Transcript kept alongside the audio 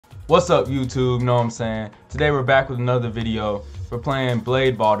What's up, YouTube? You know what I'm saying? Today we're back with another video. We're playing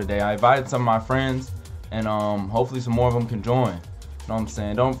Blade Ball today. I invited some of my friends, and hopefully some more of them can join. You know what I'm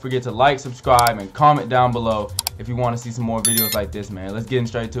saying? Don't forget to like, subscribe, and comment down below if you want to see some more videos like this, man. Let's get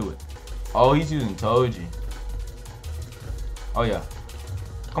straight to it. Oh, he's using Toji. Oh yeah.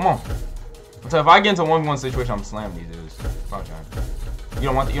 Come on. So if I get into a 1v1 situation, I'm slamming these dudes. You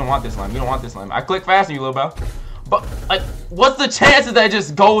don't want this slam. You don't want this slam. I click faster, you little bro. But like, what's the chances that it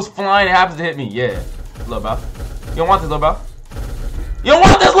just goes flying and happens to hit me? Yeah, little bro. You don't want this, little bro. You don't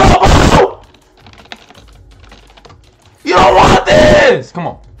want this, little bro. You don't want this. Come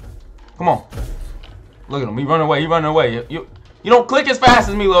on, come on. Look at him. He running away. He running away. You don't click as fast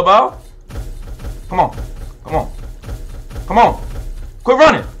as me, little bro. Come on, come on, come on. Quit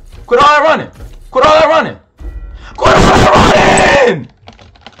running. Quit all that running. Quit all that running. Quit all that running.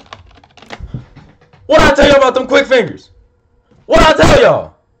 What'd I tell you about them quick fingers? What'd I tell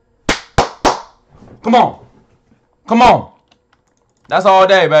y'all? Come on. Come on. That's all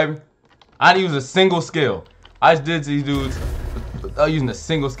day, baby. I didn't use a single skill. I just did to these dudes using a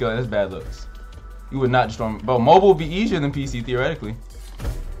single skill. That's bad looks. You would not destroy me. But mobile would be easier than PC, theoretically.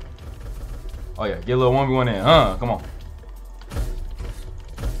 Oh, yeah. Get a little 1v1 in. Come on.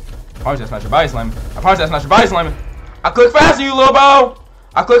 I promise that's not your body slamming. I promise that's not your body slamming. I click faster than you, little bro.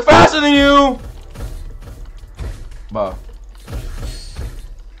 I click faster than you. Bro.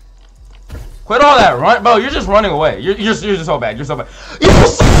 Quit all that run, bro. You're just running away. You're just so bad. You're so bad. You're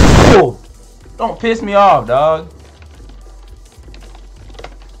so. Don't piss me off, dog.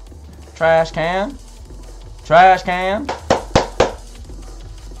 Trash can. Trash can.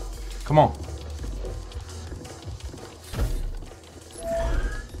 Come on.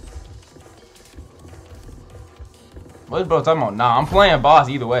 What is bro talking about? Nah, I'm playing boss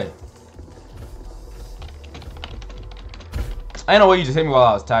either way. I ain't no way you just hit me while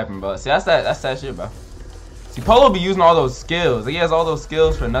I was typing, bro. See, that's that shit, bro. See, Polo be using all those skills. He has all those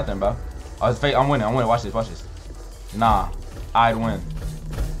skills for nothing, bro. Oh, it's fake. I'm winning. I'm winning. Watch this. Watch this. Nah, I'd win.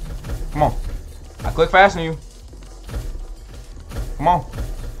 Come on. I click faster than you. Come on.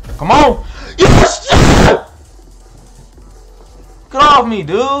 Come on. Yes! Get off me,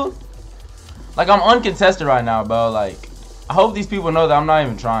 dude. Like, I'm uncontested right now, bro. Like, I hope these people know that I'm not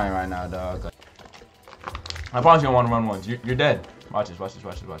even trying right now, dog. Like, I promise you don't want to run once. You're dead. Watch this, watch this,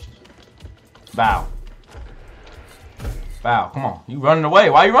 watch this, watch this. Bow. Bow. Come on. You running away.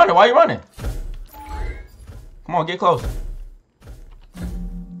 Why you running? Why you running? Come on, get close.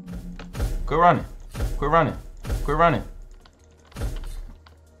 Quit running. Quit running. Quit running.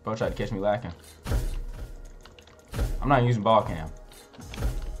 Bro tried to catch me lacking. I'm not using ball cam.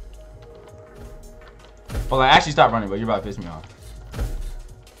 Well, like, actually stop running, but you're about to piss me off.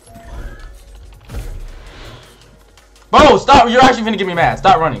 Bro, stop. You're actually finna get me mad.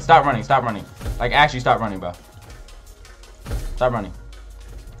 Stop running. Stop running. Stop running. Like, actually stop running, bro. Stop running.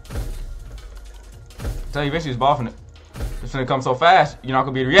 I tell you, eventually this ball finna, it's finna come so fast, you're not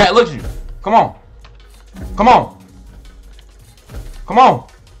gonna be able to react. Look at you. Come on. Come on. Come on.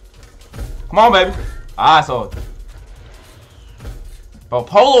 Come on, baby. Alright, so. Bro,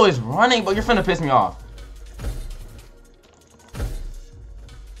 Polo is running, but you're finna piss me off.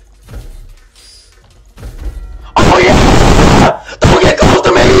 Don't get close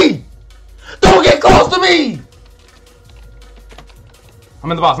to me! Don't get close to me! I'm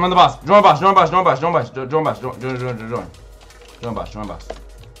in the box, I'm in the box. Join box, join box, join box, join box, join box, join box, join box.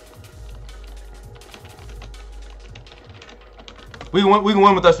 We can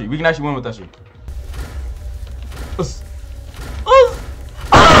win with us three. We can actually win with us three.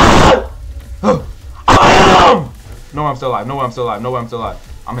 I am! No, I'm still alive. No, I'm still alive. No, I'm still alive.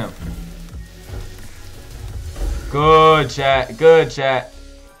 I'm him. Good chat, good chat.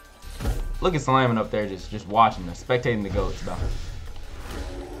 Look at Slamming up there, just watching, spectating the goats, bro.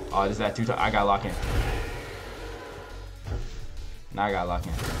 Oh, this is that 2 times. I gotta lock in. Now I gotta lock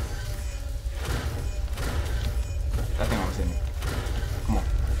in. That thing almost hit me. Come on.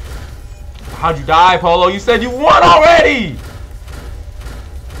 How'd you die, Polo? You said you won already.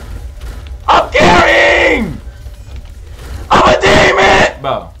 I'm carrying. I'm a demon,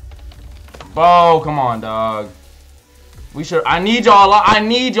 bro. Bro, come on, dog. We should. I need y'all alive. I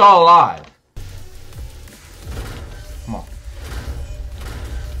need y'all alive. Come on.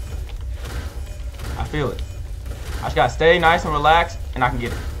 I feel it. I just gotta stay nice and relaxed, and I can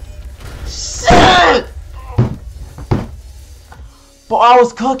get it. Shit! But I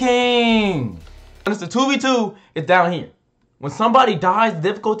was cooking. When it's a 2v2, it's down here. When somebody dies, the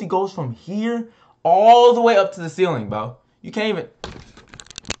difficulty goes from here all the way up to the ceiling, bro. You can't even.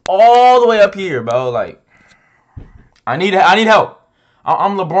 All the way up here, bro. Like. I need help.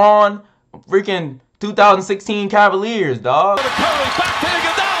 I'm LeBron, freaking 2016 Cavaliers, dog. Curry back to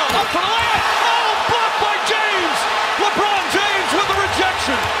Iguodala, up for the layup. Oh, blocked by James. LeBron James with the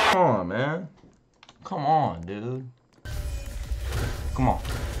rejection. Come on, man. Come on, dude. Come on.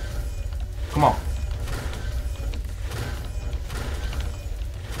 Come on.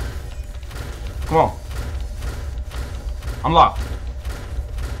 Come on. I'm locked.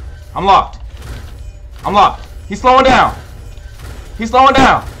 I'm locked. I'm locked. He's slowing down. He's slowing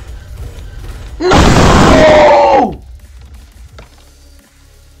down. No!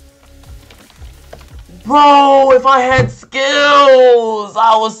 Bro, if I had skills,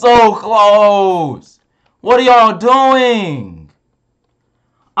 I was so close. What are y'all doing?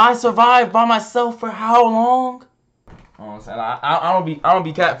 I survived by myself for how long? I don't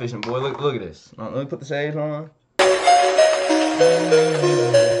be catfishing, boy. Look at this. Let me put the shades on.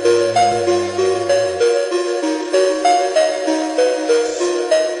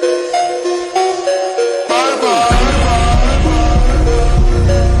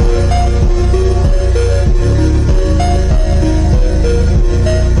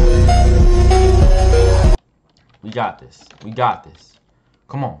 We got this. We got this.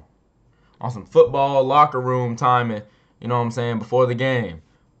 Come on. On some football locker room timing. You know what I'm saying? Before the game.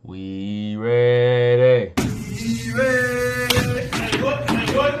 We ready. We ready.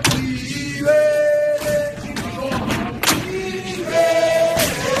 We ready.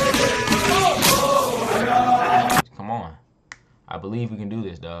 Come on. I believe we can do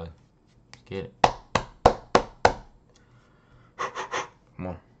this, dog. Let's get it. Come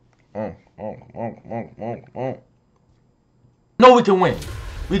on. Come on. No, we can win.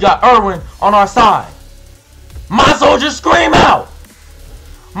 We got Irwin on our side. My soldiers scream out.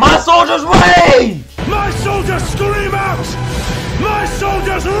 My soldiers rage. My soldiers scream out. My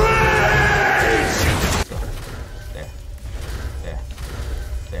soldiers rage. There. There.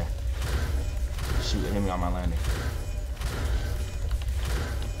 There. Shoot, it hit me on my landing.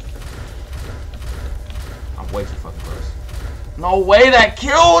 I'm way too fucking close. No way that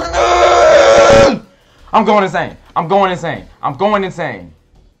killed me! I'm going insane. I'm going insane. I'm going insane.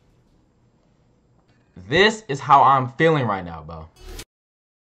 This is how I'm feeling right now, bro.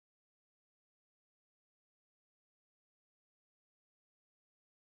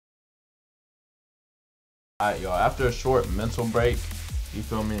 Alright, y'all. After a short mental break, you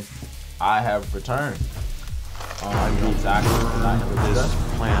feel me? I have returned. Exactly. This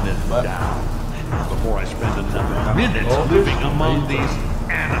planet down before I spend another minute living among these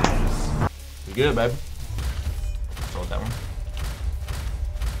animals. You good, baby? Sold that one.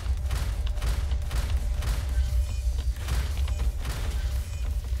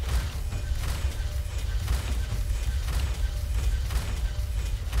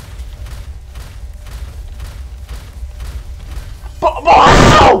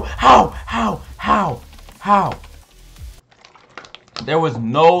 How? There was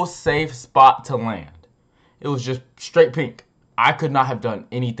no safe spot to land. It was just straight pink. I could not have done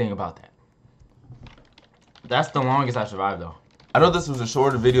anything about that. That's the longest I survived, though. I know this was a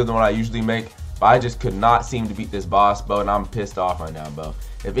shorter video than what I usually make, but I just could not seem to beat this boss, bro, and I'm pissed off right now, bro.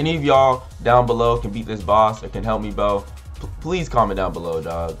 If any of y'all down below can beat this boss or can help me, bro, please comment down below,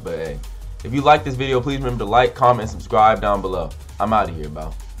 dog. But hey, if you like this video, please remember to like, comment, and subscribe down below. I'm out of here,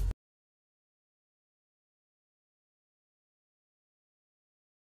 bro.